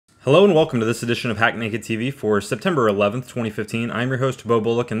Hello and welcome to this edition of Hack Naked TV for September 11th, 2015. I'm your host,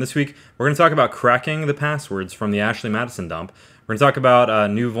 Beau, and this week we're going to talk about cracking the passwords from the Ashley Madison dump. We're going to talk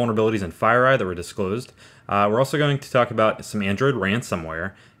about new vulnerabilities in FireEye that were disclosed. We're also going to talk about some Android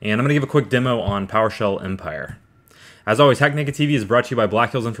Ransomware, and I'm going to give a quick demo on Powershell Empire. As always, Hack Naked TV is brought to you by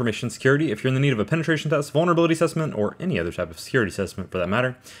Black Hills Information Security. If you're in the need of a penetration test, vulnerability assessment, or any other type of security assessment for that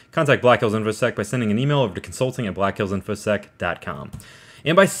matter, contact Black Hills InfoSec by sending an email over to consulting@blackhillsinfosec.com.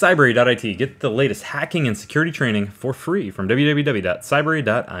 And by Cybrary.it. Get the latest hacking and security training for free from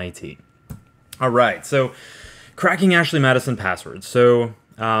www.cybrary.it. All right, so cracking Ashley Madison passwords. So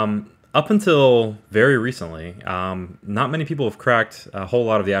up until very recently, not many people have cracked a whole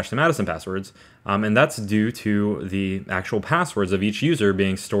lot of the Ashley Madison passwords, and that's due to the actual passwords of each user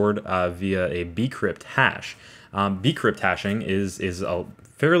being stored via a bcrypt hash. Bcrypt hashing is a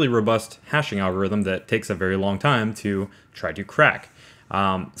fairly robust hashing algorithm that takes a very long time to try to crack.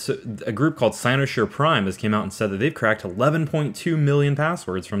 So a group called Cybrary Prime has came out and said that they've cracked 11.2 million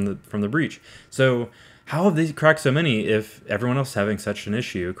passwords from the breach. So how have they cracked so many if everyone else is having such an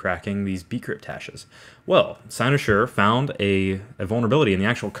issue cracking these bcrypt hashes? Well, Cybrary found a vulnerability in the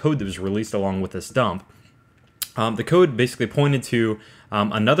actual code that was released along with this dump. The code basically pointed to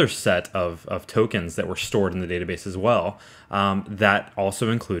another set of tokens that were stored in the database as well that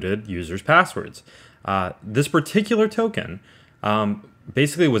also included users' passwords. This particular token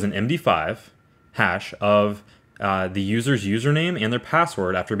basically was an MD5 hash of the user's username and their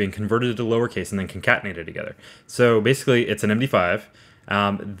password after being converted to lowercase and then concatenated together. So basically, it's an MD5.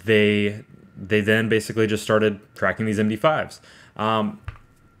 They then basically just started cracking these MD5s,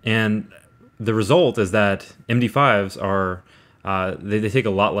 and the result is that MD5s are they take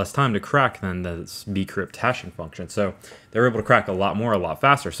a lot less time to crack than this bcrypt hashing function. So they're able to crack a lot more, a lot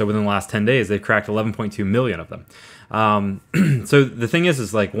faster. So within the last 10 days, they've cracked 11.2 million of them. So the thing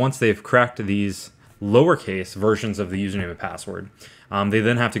is like once they've cracked these lowercase versions of the username and password, they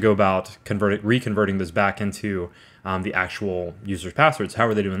then have to go about reconverting this back into the actual user's passwords. How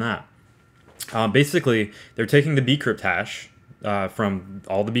are they doing that? Basically, they're taking the bcrypt hash from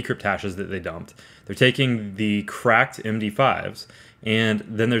all the bcrypt hashes that they dumped. They're taking the cracked MD5s, and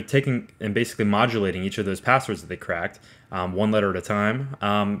then they're taking and basically modulating each of those passwords that they cracked one letter at a time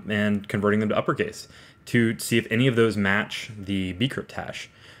and converting them to uppercase to see if any of those match the bcrypt hash.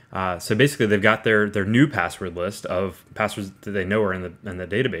 So basically, they've got their new password list of passwords that they know are in the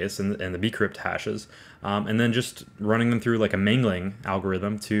database and the bcrypt hashes, and then just running them through like a mangling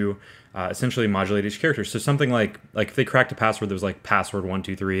algorithm to essentially modulate each character. So something like if they cracked a password that was like password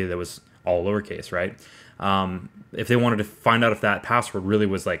 123 that was all lowercase, right? If they wanted to find out if that password really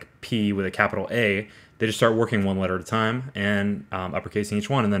was like P with a capital A, they just start working one letter at a time and uppercasing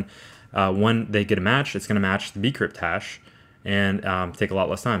each one, and then when they get a match, it's going to match the bcrypt hash and take a lot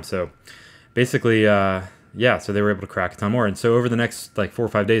less time. So basically, yeah, so they were able to crack a ton more. And so over the next like 4 or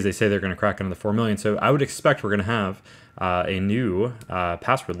 5 days, they say they're going to crack another 4 million. So I would expect we're going to have a new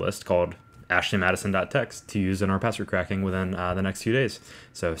password list called ashleymadison.txt to use in our password cracking within the next few days.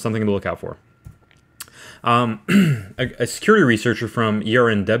 So something to look out for. A security researcher from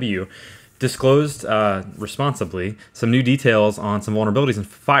ERNW disclosed responsibly some new details on some vulnerabilities in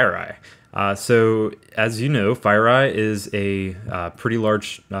FireEye. So as you know, FireEye is a pretty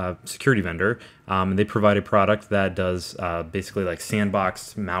large security vendor, and they provide a product that does basically like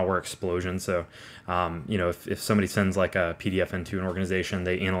sandbox malware explosion. So, you know, if somebody sends like a PDF into an organization,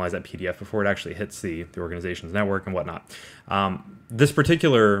 they analyze that PDF before it actually hits the organization's network and whatnot. This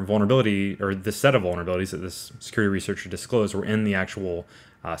particular vulnerability, or this set of vulnerabilities that this security researcher disclosed, were in the actual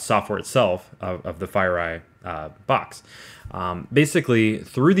software itself of the FireEye box. Basically,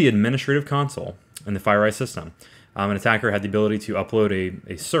 through the administrative console in the FireEye system, an attacker had the ability to upload a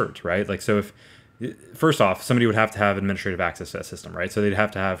cert, right? Like, so if, first off, somebody would have to have administrative access to that system, right? So they'd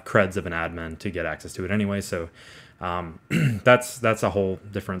have to have creds of an admin to get access to it anyway. So that's a whole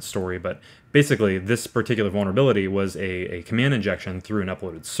different story. But basically, this particular vulnerability was a command injection through an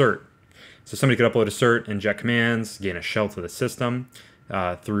uploaded cert. So somebody could upload a cert, inject commands, gain a shell to the system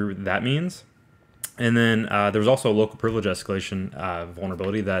through that means. And then there was also a local privilege escalation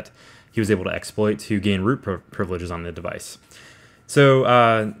vulnerability that he was able to exploit to gain root privileges on the device.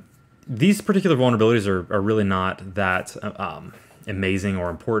 So these particular vulnerabilities are really not that amazing or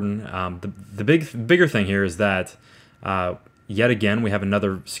important. The bigger thing here is that yet again we have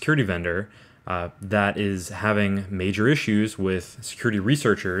another security vendor that is having major issues with security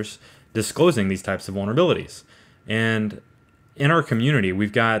researchers disclosing these types of vulnerabilities. And in our community,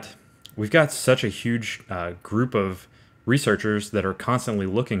 we've got such a huge group of researchers that are constantly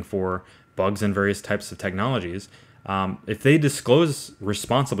looking for bugs in various types of technologies. if they disclose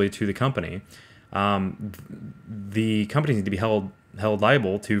responsibly to the company, the companies need to be held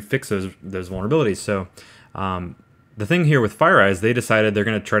liable to fix those vulnerabilities. So the thing here with FireEye is they decided they're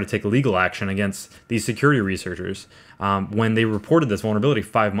going to try to take legal action against these security researchers when they reported this vulnerability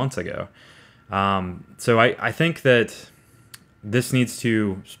 5 months ago. So I think that this needs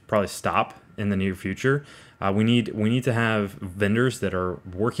to probably stop in the near future. We need to have vendors that are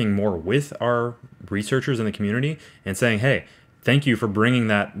working more with our researchers in the community and saying, hey, thank you for bringing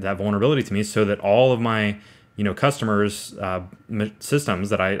that vulnerability to me, so that all of my customers' systems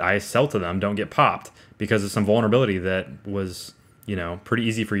that I sell to them don't get popped because of some vulnerability that was pretty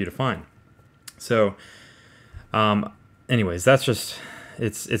easy for you to find. So anyways, that's just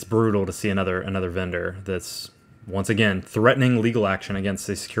it's brutal to see another vendor that's once again threatening legal action against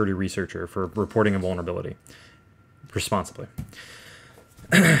a security researcher for reporting a vulnerability responsibly.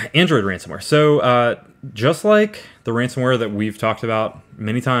 Android ransomware. So just like the ransomware that we've talked about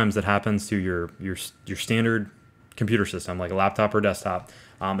many times that happens to your standard computer system, like a laptop or desktop,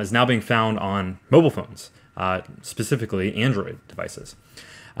 is now being found on mobile phones, specifically Android devices.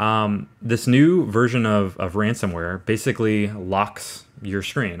 This new version of ransomware basically locks your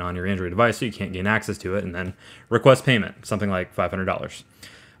screen on your Android device so you can't gain access to it, and then request payment, something like $500.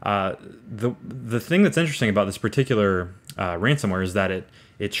 The thing that's interesting about this particular ransomware is that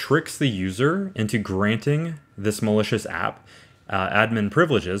it tricks the user into granting this malicious app admin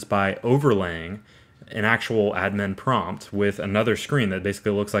privileges by overlaying an actual admin prompt with another screen that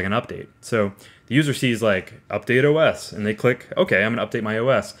basically looks like an update. So the user sees like update OS and they click, okay, I'm gonna update my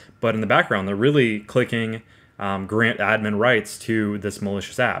OS. But in the background, they're really clicking grant admin rights to this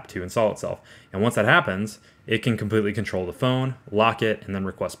malicious app to install itself. And once that happens, it can completely control the phone, lock it, and then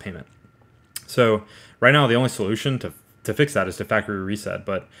request payment. So right now, the only solution to fix that is to factory reset.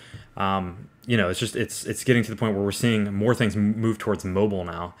 But it's getting to the point where we're seeing more things move towards mobile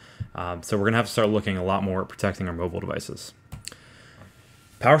now. So we're gonna have to start looking a lot more at protecting our mobile devices.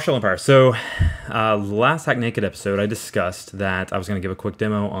 Powershell Empire. So last Hack Naked episode, I discussed that I was going to give a quick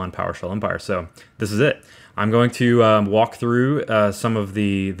demo on Powershell Empire. So this is it. I'm going to walk through some of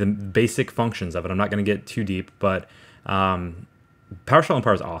the basic functions of it. I'm not going to get too deep, but Powershell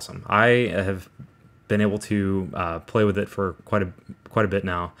Empire is awesome. I have been able to play with it for quite a bit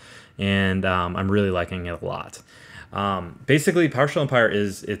now, and I'm really liking it a lot. Basically, Powershell Empire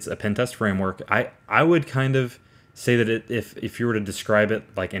it's a pen test framework. I would kind of say that if you were to describe it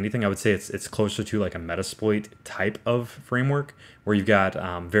like anything, I would say it's closer to like a Metasploit type of framework where you've got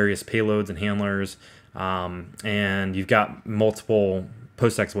various payloads and handlers, and you've got multiple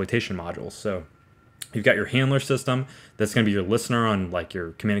post-exploitation modules. So you've got your handler system that's going to be your listener on like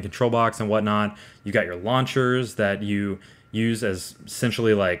your command and control box and whatnot. You got your launchers that you use as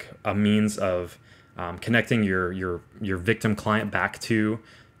essentially like a means of connecting your victim client back to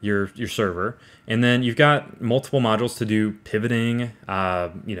your server, and then you've got multiple modules to do pivoting,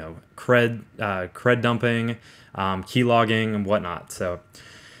 cred dumping, key logging, and whatnot. So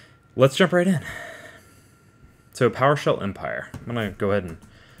let's jump right in. So Powershell Empire. I'm gonna go ahead and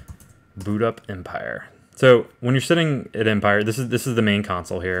boot up Empire. So when you're sitting at Empire, this is the main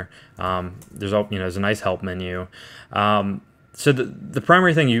console here. There's a nice help menu. So the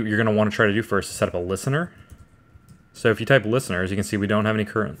primary thing you're gonna want to try to do first is set up a listener. So if you type listeners, you can see we don't have any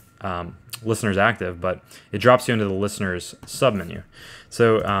current listeners active, but it drops you into the listeners submenu.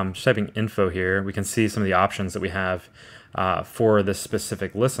 So just typing info here, we can see some of the options that we have for this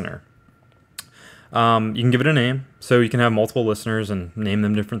specific listener. You can give it a name, so you can have multiple listeners and name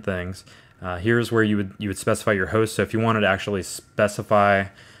them different things. Here's where you would specify your host. So if you wanted to actually specify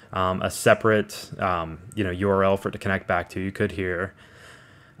a separate URL for it to connect back to, you could here.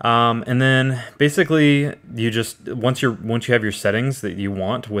 And then basically you just once you have your settings that you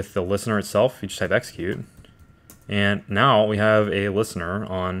want with the listener itself, you just type execute, and now we have a listener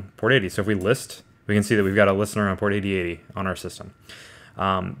on port 80. So if we list, we can see that we've got a listener on port 8080 on our system.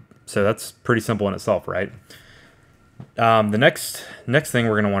 So that's pretty simple in itself, right? The next thing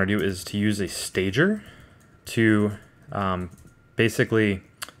we're going to want to do is to use a stager to basically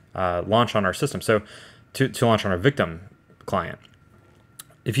launch on our system. So to launch on our victim client.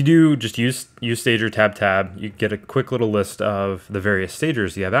 If you do just use stager tab, you get a quick little list of the various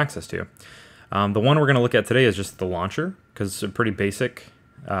stagers you have access to. The one we're going to look at today is just the launcher, because it's a pretty basic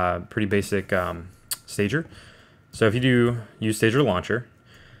stager. So if you do use stager launcher,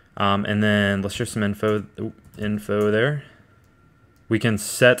 and then let's share some info there. We can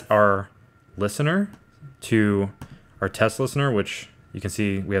set our listener to our test listener, which you can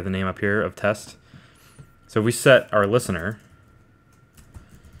see we have the name up here of test. So if we set our listener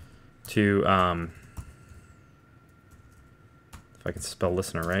to if I can spell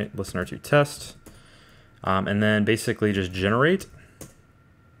listener right, listener to test, and then basically just generate.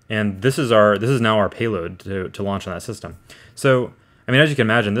 And this is now our payload to launch on that system. So, I mean, as you can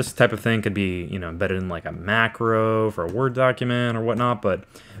imagine, this type of thing could be, you know, embedded in like a macro for a Word document or whatnot. But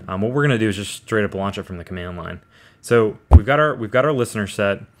what we're gonna do is just straight up launch it from the command line. So we've got our listener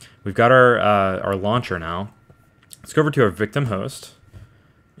set, we've got our launcher now. Let's go over to our victim host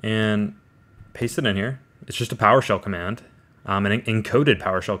and paste it in here. It's just a PowerShell command, an encoded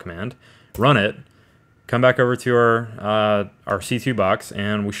PowerShell command. Run it. Come back over to our C2 box,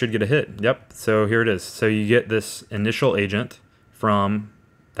 and we should get a hit. Yep. So here it is. So you get this initial agent from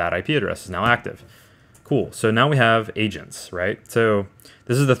that IP address is now active. Cool. So now we have agents, right? So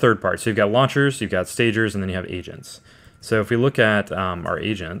this is the third part. So you've got launchers, you've got stagers, and then you have agents. So if we look at our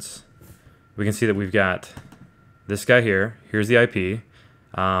agents, we can see that we've got this guy here. Here's the IP.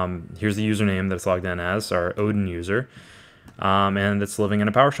 Here's the username that it's logged in as, our Odin user, and it's living in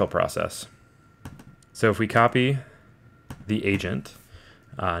a PowerShell process. So if we copy the agent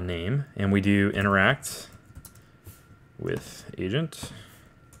name and we do interact with agent,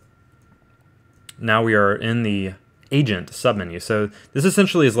 now we are in the agent submenu. So this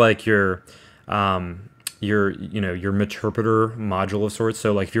essentially is like your interpreter module of sorts.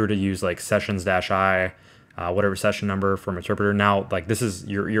 So like if you were to use like sessions-i, whatever session number for interpreter, now like this is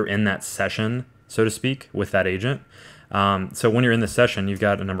you're in that session, so to speak, with that agent. So when you're in the session, you've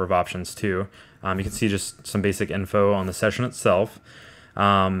got a number of options too. You can see just some basic info on the session itself.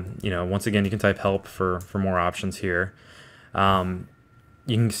 Once again, you can type help for more options here.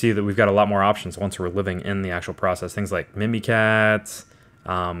 You can see that we've got a lot more options once we're living in the actual process. Things like Mimikatz.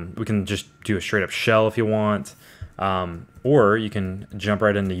 We can just do a straight up shell if you want. Or you can jump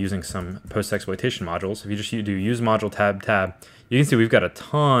right into using some post-exploitation modules. If you just do use module tab, you can see we've got a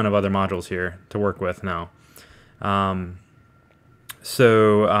ton of other modules here to work with now.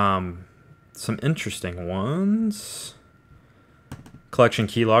 Some interesting ones. Collection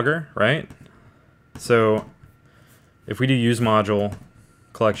keylogger, right? So if we do use module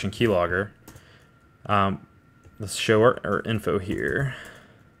collection keylogger, let's show our info here.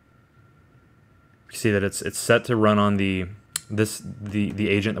 You see that it's set to run on the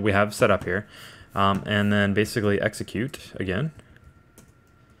agent that we have set up here, and then basically execute again.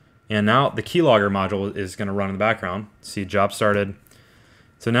 And now the keylogger module is going to run in the background. See, job started.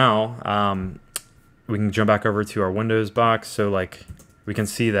 So now we can jump back over to our Windows box. So like we can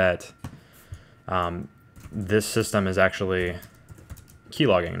see that this system is actually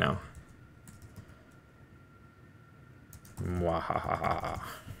keylogging now. Wahahaha.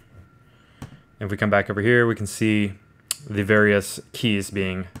 If we come back over here, we can see the various keys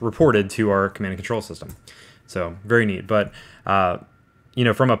being reported to our command and control system. So very neat. But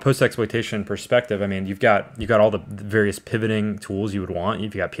from a post-exploitation perspective, I mean, you've got all the various pivoting tools you would want.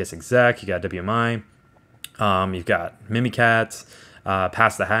 You've got PSExec, you got WMI, you've got Mimikatz,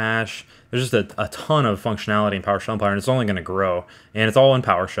 pass the hash. There's just a ton of functionality in PowerShell Empire, and it's only going to grow. And it's all in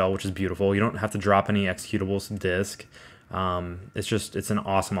PowerShell, which is beautiful. You don't have to drop any executables to disk. It's an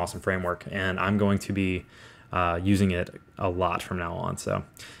awesome framework, and I'm going to be using it a lot from now on. So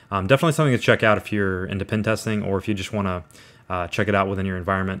definitely something to check out if you're into pen testing, or if you just want to check it out within your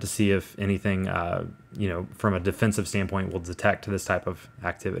environment to see if anything, from a defensive standpoint, will detect this type of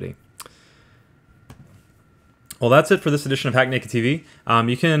activity. Well, that's it for this edition of Hack Naked TV.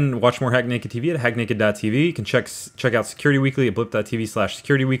 You can watch more Hack Naked TV at hacknaked.tv. You can check out Security Weekly at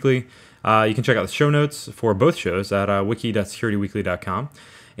blip.tv/securityweekly. You can check out the show notes for both shows at wiki.securityweekly.com.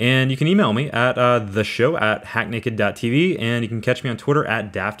 And you can email me at theshow@hacknaked.tv, and you can catch me on Twitter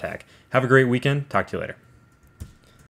at dafthack. Have a great weekend. Talk to you later.